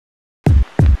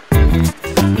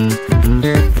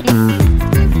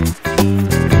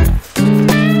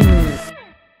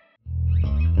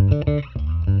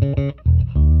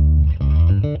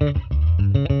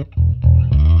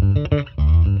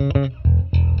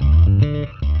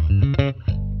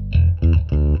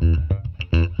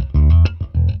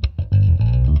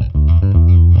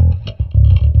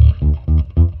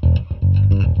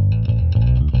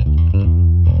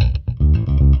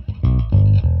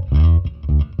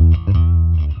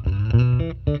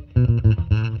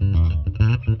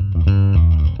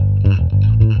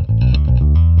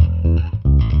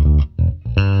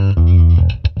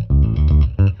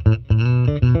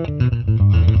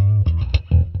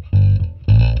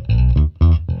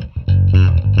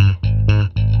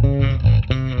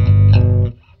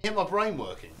My brain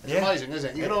working. It's amazing,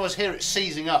 isn't it? You can always hear it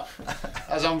seizing up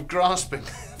as I'm grasping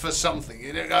for something.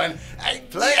 You know, going, hey,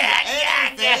 play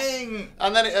anything.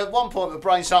 And then at one point, the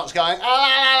brain starts going, la, la,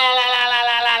 la, la,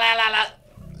 la, la, la, la,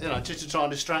 you know, just to try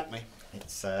and distract me.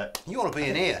 It's you want to be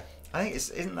in here. I think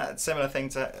isn't that a similar thing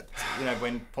to, you know,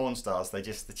 when porn stars they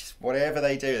just whatever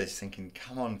they do, they're just thinking,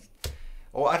 come on.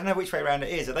 Or I don't know which way around it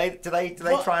is. Do they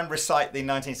try and recite the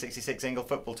 1966 England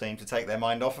football team to take their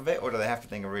mind off of it, or do they have to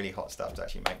think of really hot stuff to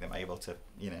actually make them able to,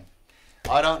 you know?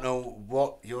 I don't know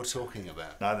what you're talking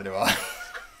about. Neither do I.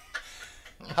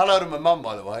 Hello to my mum,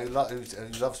 by the way, who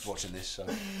loves watching this. So.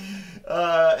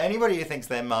 Anybody who thinks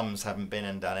their mums haven't been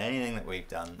and done anything that we've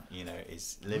done, you know,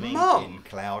 is living in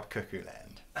cloud cuckoo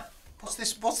land. What's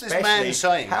this man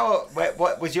saying?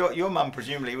 What was your mum?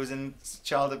 Presumably was in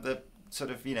child of the sort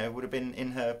of, you know, would have been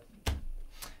in her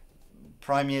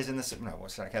prime years in the... No,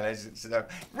 what's that? Okay,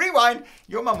 rewind!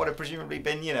 Your mum would have presumably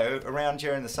been, you know, around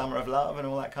during the Summer of Love and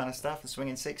all that kind of stuff, the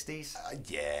swinging 60s.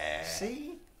 Yeah.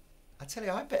 See? I tell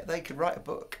you, I bet they could write a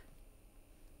book.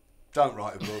 Don't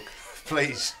write a book,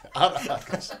 please. And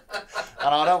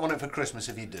I don't want it for Christmas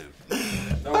if you do.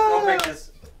 No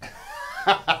pictures.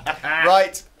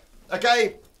 Right.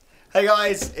 Okay. Hey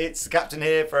guys, it's the Captain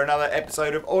here for another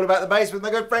episode of All About the Bass with my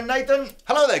good friend Nathan.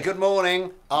 Hello there, good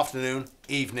morning, afternoon,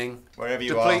 evening. Wherever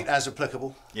you are. Deplete as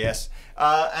applicable. Yes.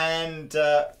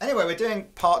 Anyway, we're doing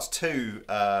part 2.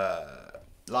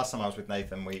 Last time I was with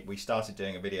Nathan, we started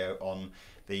doing a video on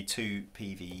the 2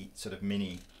 Peavey sort of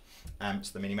mini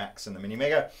amps, the Mini Max and the Mini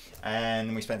Mega.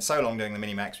 And we spent so long doing the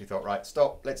Mini Max, we thought, right,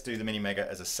 stop, let's do the Mini Mega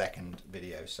as a second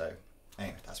video. So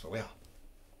anyway, that's where we are.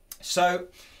 So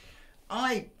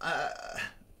I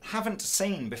haven't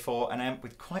seen before an amp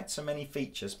with quite so many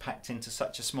features packed into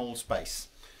such a small space.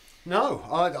 No,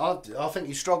 I think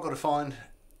you struggle to find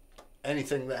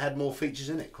anything that had more features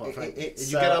in it, quite frankly.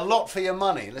 You get a lot for your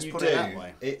money, let's put it that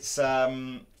way. It's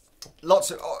lots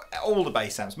of, all the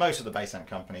bass amps, most of the bass amp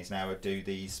companies now do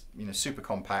these, you know, super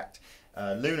compact,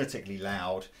 lunatically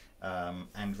loud,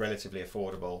 and relatively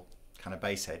affordable kind of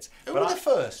bass heads. Who were the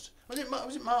first? Was it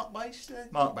Mark Bass?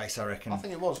 Mark Bass, I reckon. I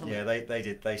think it was, wasn't it?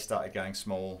 Yeah, they started going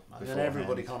small. And then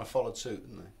everybody kind of followed suit,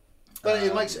 didn't they? But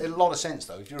it makes a lot of sense,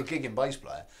 though. If you're a gigging bass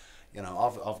player, you know,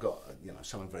 I've got, you know,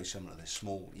 something very similar to this.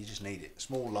 Small, you just need it.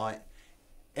 Small, light,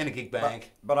 in a gig bag.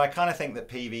 But I kind of think that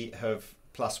Peavey have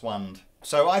 +1'd.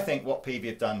 So I think what Peavey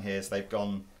have done here is they've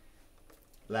gone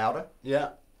louder. Yeah.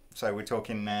 So we're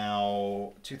talking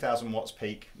now 2,000 watts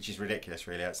peak, which is ridiculous,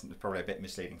 really. That's probably a bit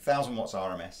misleading. 1,000 watts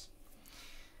RMS.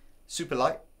 Super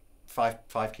light, 5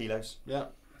 kilos. Yeah.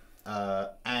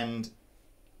 And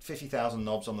 50,000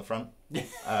 knobs on the front.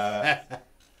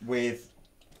 With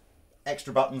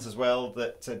extra buttons as well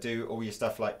that do all your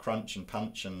stuff like crunch and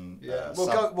punch and we'll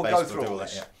go through all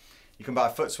this. Yeah. You can buy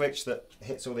a foot switch that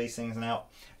hits all these things and out.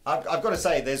 I've got to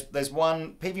say, there's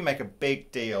one, Peavey make a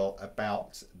big deal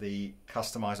about the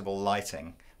customizable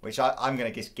lighting, which I'm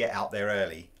going to just get out there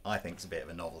early. I think it's a bit of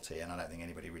a novelty, and I don't think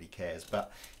anybody really cares.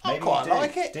 But maybe I quite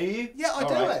like it. Do you? Yeah, I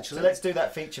do actually. So let's do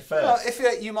that feature first. Well,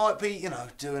 if you might be, you know,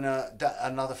 doing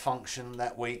another function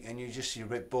that week, and you're a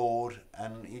bit bored,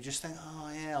 and you just think,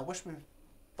 oh yeah, I wish my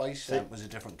bass amp was a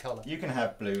different colour. You can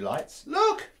have blue lights.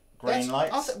 Look, green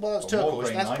lights. Well, that's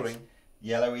turquoise. That's green.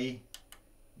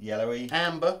 Yellowy,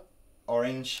 amber,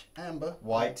 orange, amber,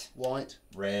 white,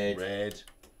 red,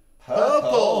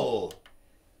 purple.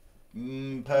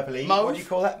 Purpley. Mauve. What do you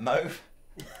call that? Mauve.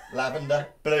 Lavender.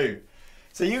 Blue.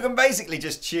 So you can basically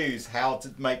just choose how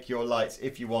to make your lights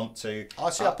if you want to.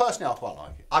 Personally, I quite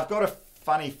like it. I've got a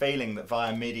funny feeling that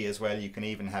via MIDI as well, you can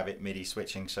even have it MIDI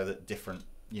switching so that different,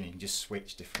 you know, you can just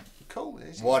switch different. Cool.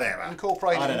 Whatever.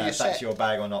 Incorporated. I don't know if that's your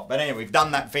bag or not. But anyway, we've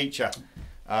done that feature.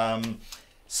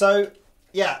 So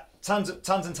yeah, tons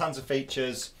and tons of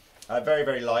features. Very,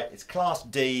 very light. It's Class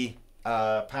D.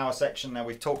 Power section. Now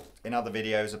we've talked in other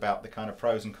videos about the kind of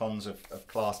pros and cons of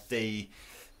Class D.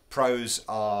 Pros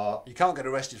are... You can't get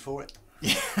arrested for it.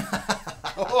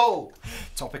 Oh!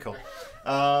 Topical.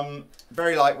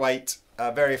 Very lightweight,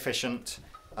 very efficient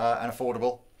and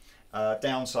affordable.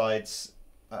 Downsides,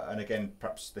 and again,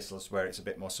 perhaps this is where it's a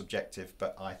bit more subjective,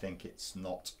 but I think it's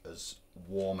not as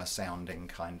warmer sounding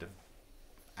kind of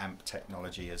amp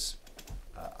technology as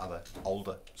other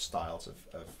older styles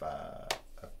of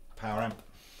power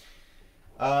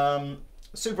amp.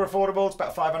 Super affordable. It's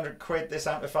about 500 quid this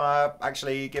amplifier.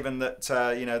 Actually, given that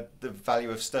you know, the value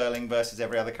of sterling versus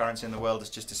every other currency in the world has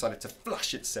just decided to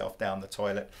flush itself down the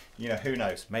toilet, you know, who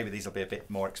knows? Maybe these will be a bit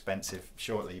more expensive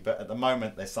shortly, but at the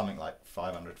moment there's something like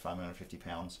 500, 550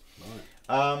 pounds.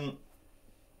 Right.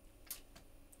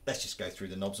 Let's just go through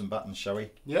the knobs and buttons, shall we?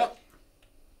 Yep.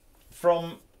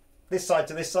 From this side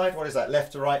to this side, what is that?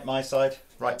 Left to right, my side.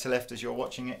 Right to left as you're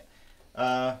watching it.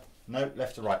 No,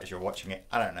 left to right as you're watching it.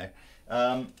 I don't know.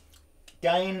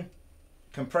 Gain,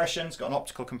 compression, it's got an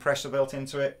optical compressor built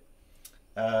into it.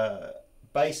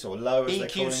 Bass or low as they're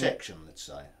calling EQ section, let's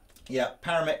say. Yeah,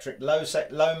 parametric low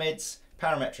mids,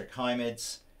 parametric high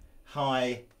mids,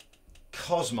 high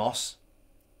Cosmos,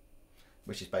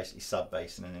 which is basically sub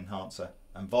bass and an enhancer,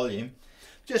 and volume.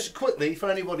 Just quickly, for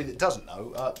anybody that doesn't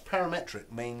know, parametric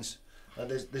means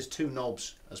there's two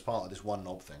knobs as part of this one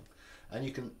knob thing, and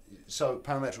you can, so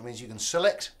parametric means you can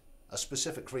select a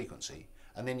specific frequency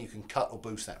and then you can cut or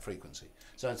boost that frequency.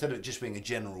 So instead of it just being a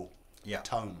general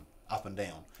tone up and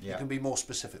down, you can be more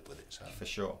specific with it. So. For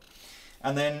sure.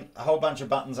 And then a whole bunch of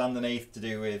buttons underneath to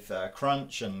do with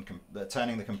crunch and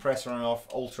turning the compressor on and off,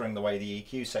 altering the way the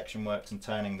EQ section works, and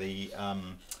turning the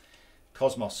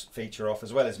Cosmos feature off,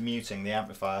 as well as muting the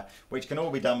amplifier, which can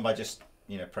all be done by just,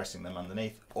 you know, pressing them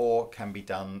underneath, or can be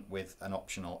done with an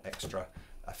optional extra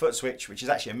foot switch, which is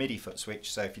actually a MIDI foot switch.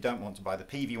 So if you don't want to buy the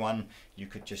Peavey one, you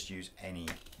could just use any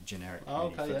generic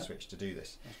MIDI foot switch to do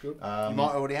this. That's good. You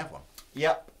might already have one.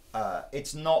 Yep.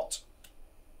 It's not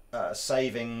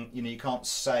saving, you know, you can't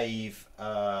save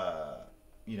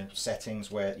you know, settings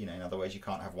where, you know, in other words, you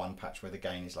can't have one patch where the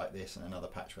gain is like this and another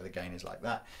patch where the gain is like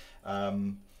that.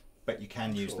 But you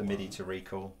can use the MIDI to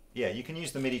recall. Yeah, you can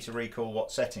use the MIDI to recall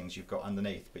what settings you've got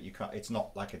underneath, but you can't. It's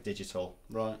not like a digital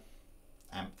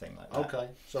amp thing like that. Okay,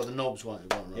 so the knobs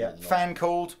won't run. Yeah, fan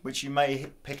cooled, which you may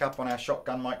pick up on our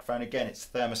shotgun microphone. Again, it's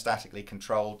thermostatically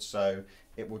controlled, so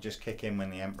it will just kick in when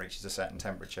the amp reaches a certain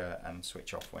temperature and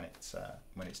switch off when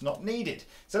it's not needed.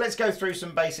 So let's go through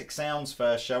some basic sounds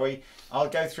first, shall we? I'll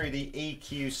go through the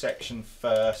EQ section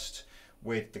first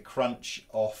with the crunch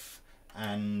off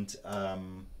and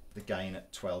the gain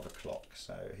at 12 o'clock.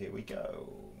 So here we go.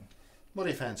 What do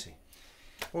you fancy?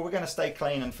 Well, we're going to stay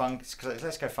clean and funky.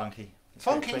 Let's go funky.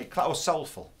 Funky? Or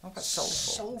soulful. How about soulful?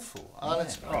 Soulful.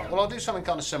 Well, I'll do something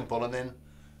kind of simple, and then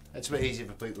it's a bit easier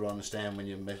for people to understand when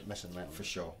you're messing them out. For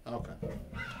sure. Okay.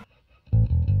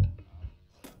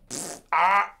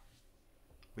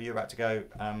 Were you about to go?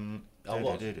 I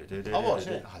was.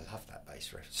 I love that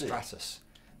bass riff. Stratus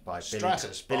by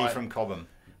Billy from Cobham.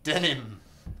 Denim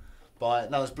by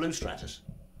it's Blue Stratus.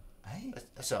 Hey?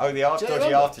 The dodgy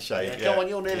aftershave. Yeah. Come on,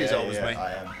 you're nearly as old as me.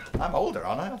 I am. I'm older,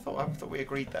 aren't I? I thought we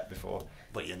agreed that before.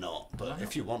 But you're not. But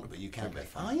if you want to be, you can be.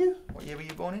 Are you? What year were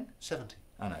you born in? 70.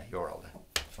 Oh no, you're older.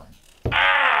 Fine.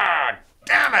 Ah,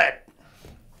 damn it!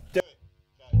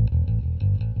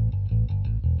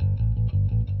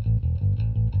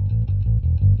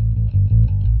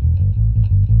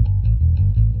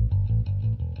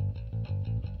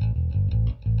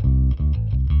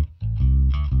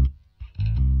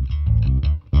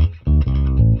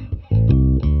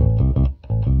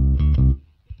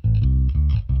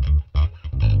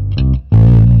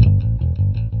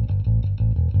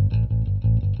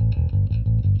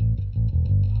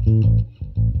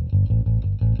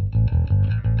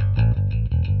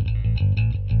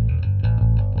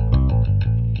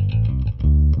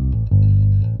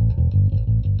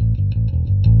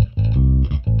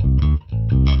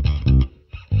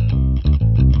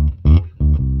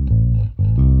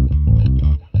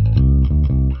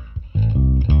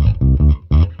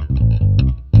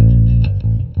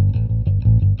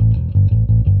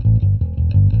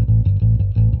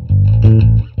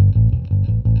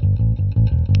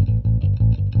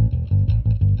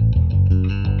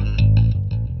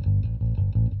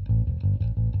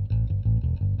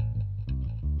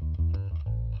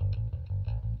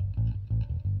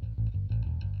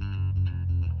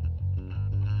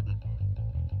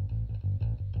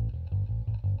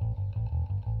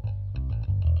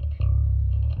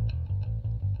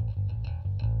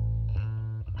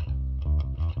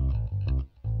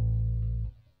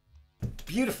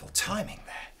 Beautiful timing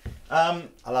there.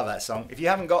 I love that song. If you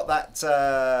haven't got that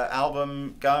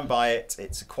album, go and buy it.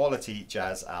 It's a quality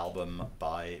jazz album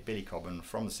by Billy Cobham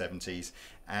from the 70s.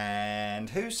 And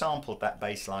who sampled that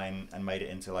bass line and made it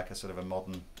into like a sort of a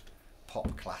modern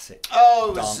pop classic?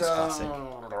 Oh, dance classic.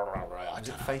 Was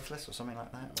it Faithless or something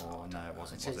like that? Or no, it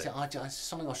wasn't. Was it? It's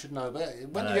something I should know. But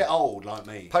when you get old like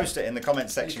me, post it in the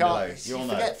comments section below. You'll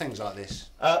forget things like this.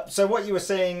 So what you were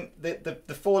seeing,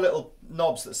 the four little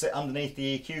knobs that sit underneath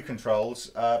the EQ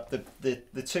controls,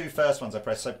 the two first ones I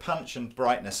pressed, so punch and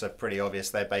brightness are pretty obvious.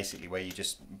 They're basically where you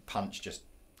just punch, just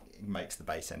makes the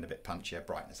bass end a bit punchier,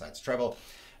 brightness adds treble.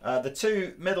 The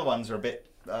two middle ones are a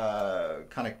bit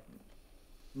kind of,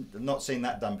 not seen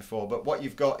that done before, but what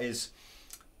you've got is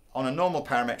on a normal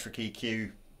parametric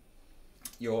EQ,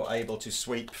 you're able to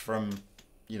sweep from,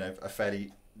 you know, a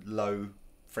fairly low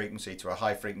frequency to a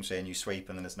high frequency, and you sweep,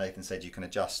 and then as Nathan said, you can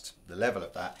adjust the level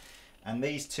of that. And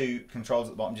these two controls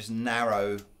at the bottom just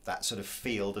narrow that sort of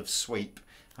field of sweep.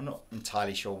 I'm not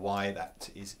entirely sure why that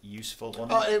is useful or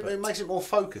not. It makes it more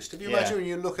focused. If you imagine when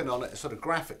you're looking on it sort of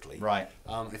graphically, right?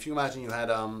 If you imagine you had,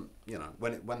 you know,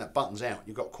 when that button's out,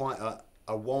 you've got quite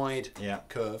a wide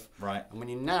curve, right? And when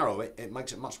you narrow it, it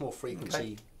makes it much more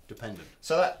frequency dependent.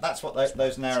 So that's what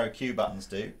those narrow Q buttons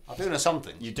do. I do know some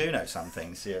things. You do know some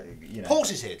things. You know.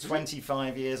 Horses heads.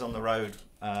 25 years on the road.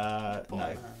 No, I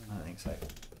don't think so.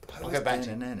 I'll go back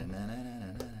to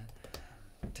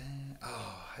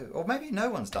or maybe no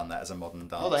one's done that as a modern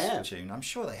dance tune. I'm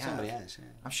sure they have. Somebody has, yeah.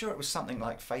 I'm sure it was something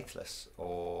like Faithless,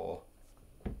 or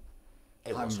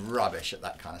I'm rubbish at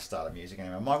that kind of style of music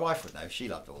anyway. My wife would know. She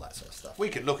loved all that sort of stuff. We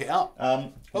could look it up.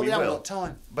 We haven't got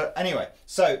time. But anyway,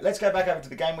 so let's go back over to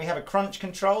the game. We have a crunch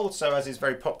control, so as is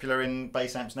very popular in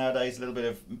bass amps nowadays, a little bit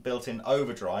of built-in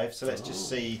overdrive. So let's just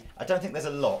see. I don't think there's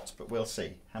a lot, but we'll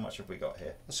see. How much have we got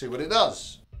here? Let's see what it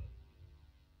does.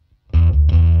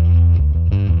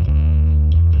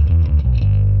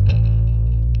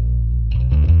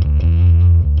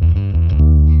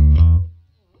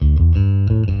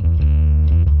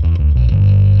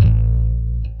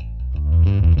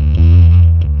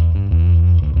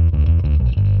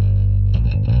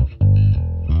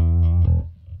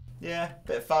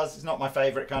 It's not my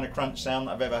favourite kind of crunch sound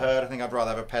that I've ever heard. I think I'd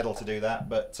rather have a pedal to do that,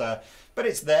 but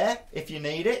it's there if you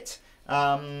need it.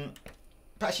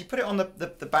 Perhaps you put it on the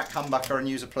back humbucker and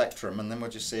use a plectrum, and then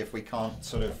we'll just see if we can't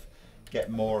sort of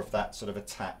get more of that sort of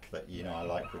attack that, you know, I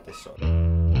like with this sort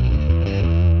of.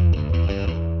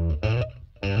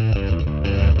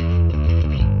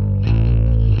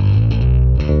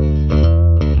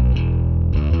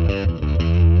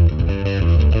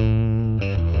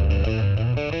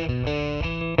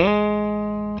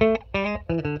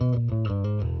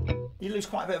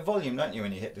 Quite a bit of volume, don't you,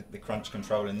 when you hit the crunch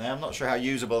control in there? I'm not sure how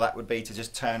usable that would be to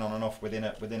just turn on and off within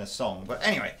a song, but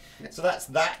anyway, so that's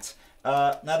that.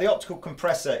 Now the optical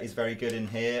compressor is very good in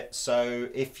here, so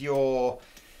if you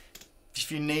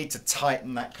need to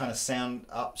tighten that kind of sound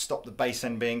up, stop the bass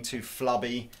end being too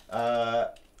flubby,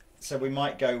 so we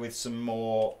might go with some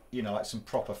more, you know, like some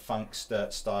proper funk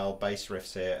style bass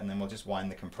riffs here, and then we'll just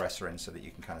wind the compressor in so that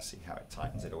you can kind of see how it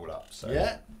tightens it all up. So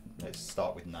yeah, let's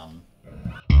start with none.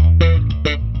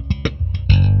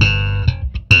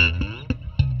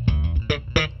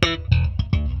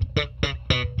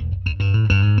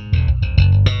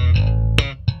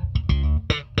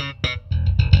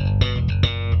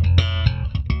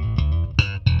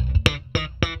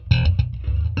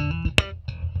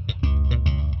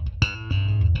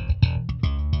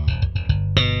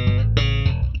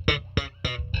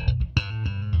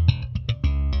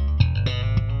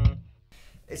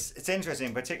 It's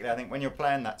interesting, particularly I think when you're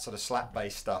playing that sort of slap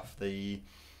bass stuff,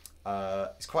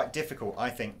 it's quite difficult,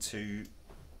 I think, to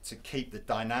keep the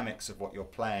dynamics of what you're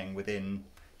playing within.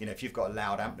 You know, if you've got a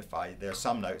loud amplifier, there are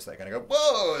some notes that are going to go,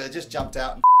 whoa, they just jumped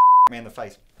out and me in the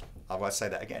face. I will say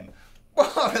that again.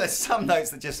 Whoa, there's some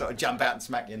notes that just sort of jump out and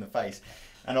smack you in the face,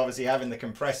 and obviously having the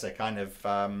compressor kind of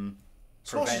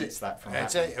prevents that from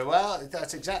happening. Well,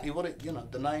 that's exactly what it. You know,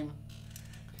 the name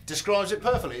describes it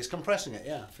perfectly. It's compressing it,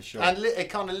 yeah, for sure. And it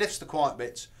kind of lifts the quiet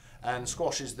bits and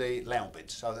squashes the loud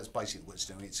bits. So that's basically what it's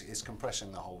doing. It's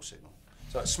compressing the whole signal,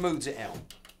 so it smooths it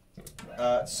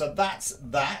out. So that's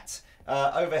that.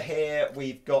 Over here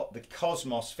we've got the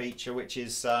Cosmos feature, which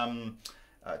is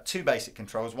two basic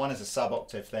controls. One is a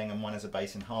sub-octave thing, and one is a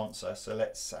bass enhancer. So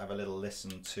let's have a little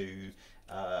listen to.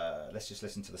 Let's just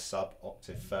listen to the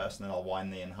sub-octave first, and then I'll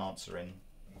wind the enhancer in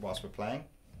whilst we're playing.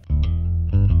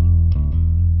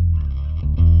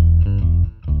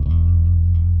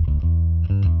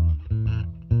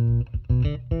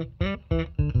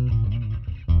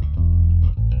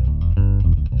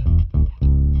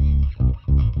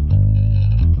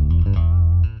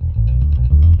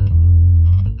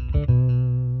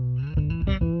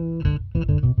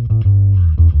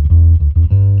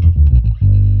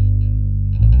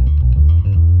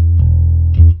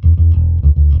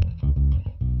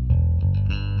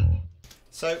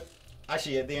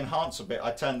 actually the enhancer bit,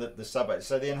 I turned the sub.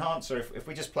 So the enhancer, if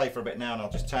we just play for a bit now, and I'll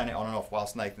just turn it on and off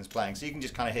whilst Nathan's playing, so you can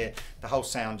just kind of hear the whole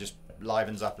sound just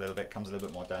livens up a little bit, comes a little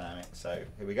bit more dynamic. So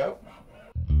here we go.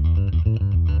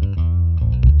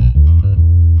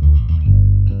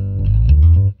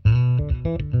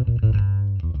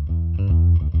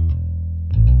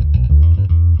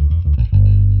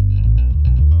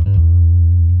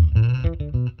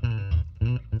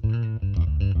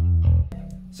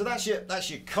 So that's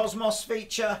your Cosmos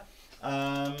feature.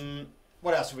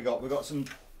 What else have we got? We've got some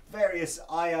various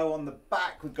I/O on the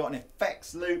back. We've got an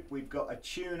effects loop. We've got a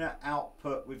tuner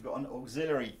output. We've got an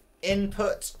auxiliary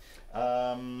input.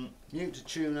 Mute to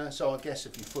tuner. So I guess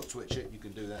if you foot switch it, you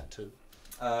can do that too.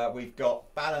 We've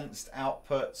got balanced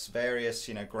outputs, various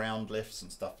ground lifts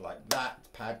and stuff like that.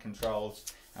 Pad controls,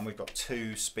 and we've got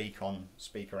 2 speaker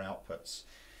outputs.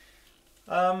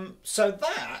 So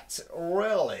that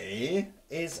really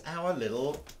is our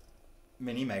little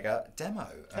Mini Mega demo.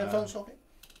 Headphone socket?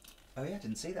 Oh yeah, I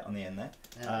didn't see that on the end there.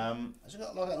 Has it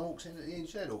got like an aux in? You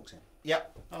said aux in?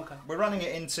 Yep. Okay. We're running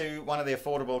it into one of the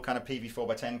affordable kind of Peavey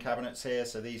 4x10 cabinets here.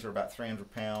 So these are about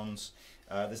 £300.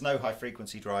 There's no high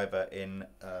frequency driver in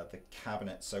the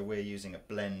cabinet, so we're using a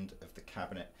blend of the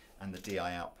cabinet and the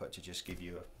DI output to just give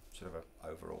you a sort of an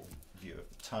overall view of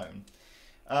the tone.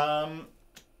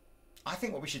 I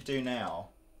think what we should do now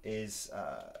is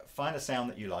find a sound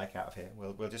that you like out of here.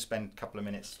 We'll just spend a couple of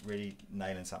minutes really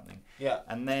nailing something. Yeah.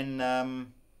 And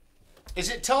then is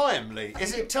it time, Lee?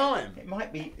 Is it time? It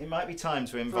might be time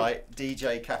to invite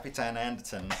DJ Capitan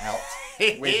Anderton out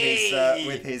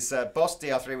with his Boss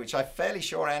DR3, which I'm fairly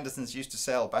sure Andertons used to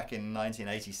sell back in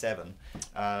 1987.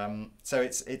 So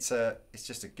it's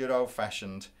just a good old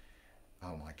fashioned.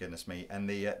 Oh my goodness me! And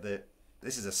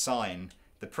this is a sign.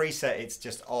 The preset it's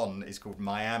just on is called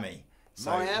Miami.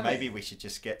 So maybe we should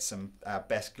just get some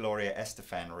best Gloria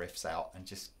Estefan riffs out and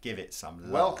just give it some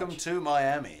love. Welcome to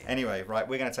Miami. Anyway, right,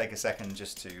 we're going to take a second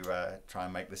just to try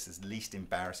and make this as least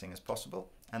embarrassing as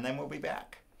possible, and then we'll be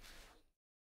back.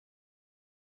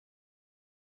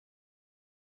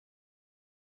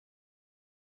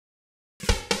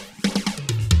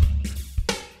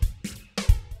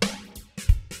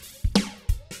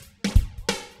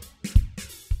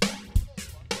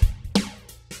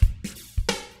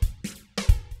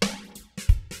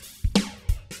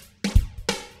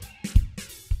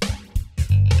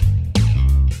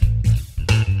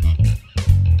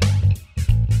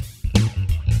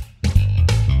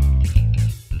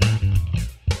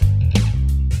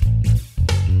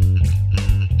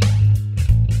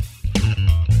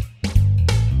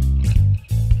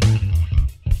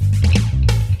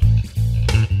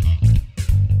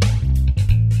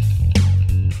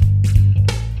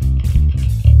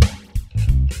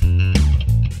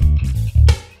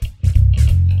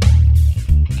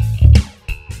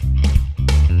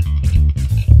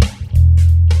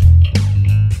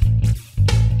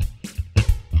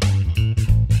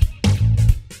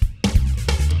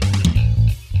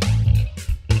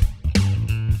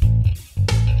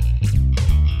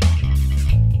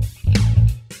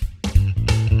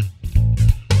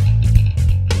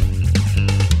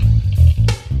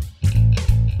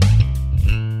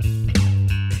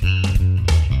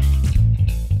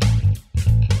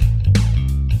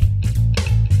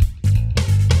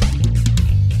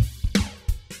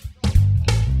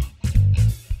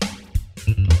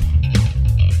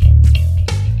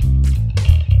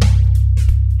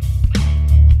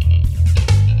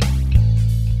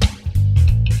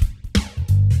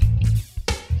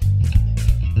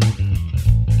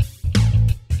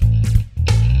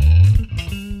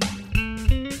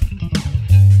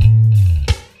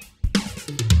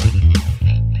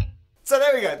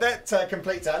 That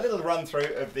completes our little run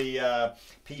through of the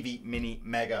Peavey Mini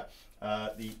Mega,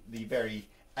 the very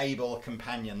able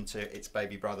companion to its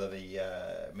baby brother, the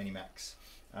Mini Max.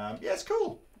 Yeah, it's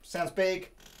cool. Sounds big,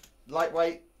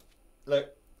 lightweight.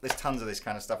 Look, there's tons of this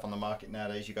kind of stuff on the market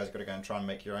nowadays. You guys got to go and try and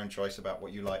make your own choice about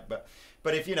what you like. But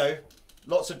if you know,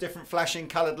 lots of different flashing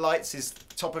coloured lights is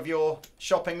top of your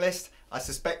shopping list, I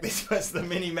suspect this was the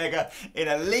Mini Mega in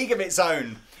a league of its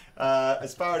own.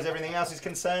 As far as everything else is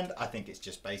concerned, I think it's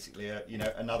just basically a,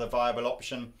 another viable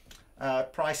option.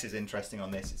 Price is interesting on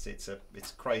this.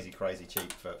 It's crazy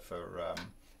cheap for oh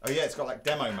yeah, it's got like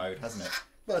demo mode, hasn't it?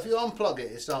 Well, if you unplug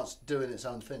it, it starts doing its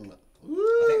own thing. Look.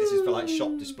 I think this is for like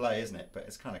shop display, isn't it? But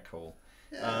it's kind of cool.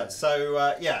 Yeah.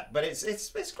 Yeah, but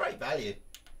it's great value.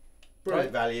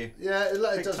 Great value. Yeah,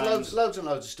 it does loads and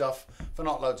loads of stuff for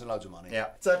not loads and loads of money. Yeah.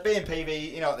 So being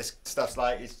Peavey, you know what this stuff's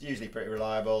like. It's usually pretty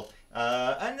reliable.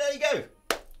 And there you go.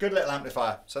 Good little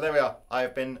amplifier. So there we are. I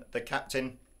have been the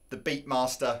captain, the beat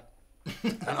master,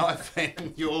 and I've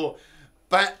been your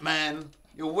Batman,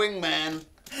 your wingman,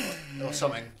 or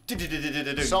something.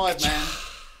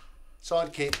 Sideman,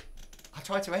 sidekick. I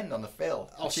tried to end on the fill.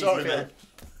 Oh, sorry, man.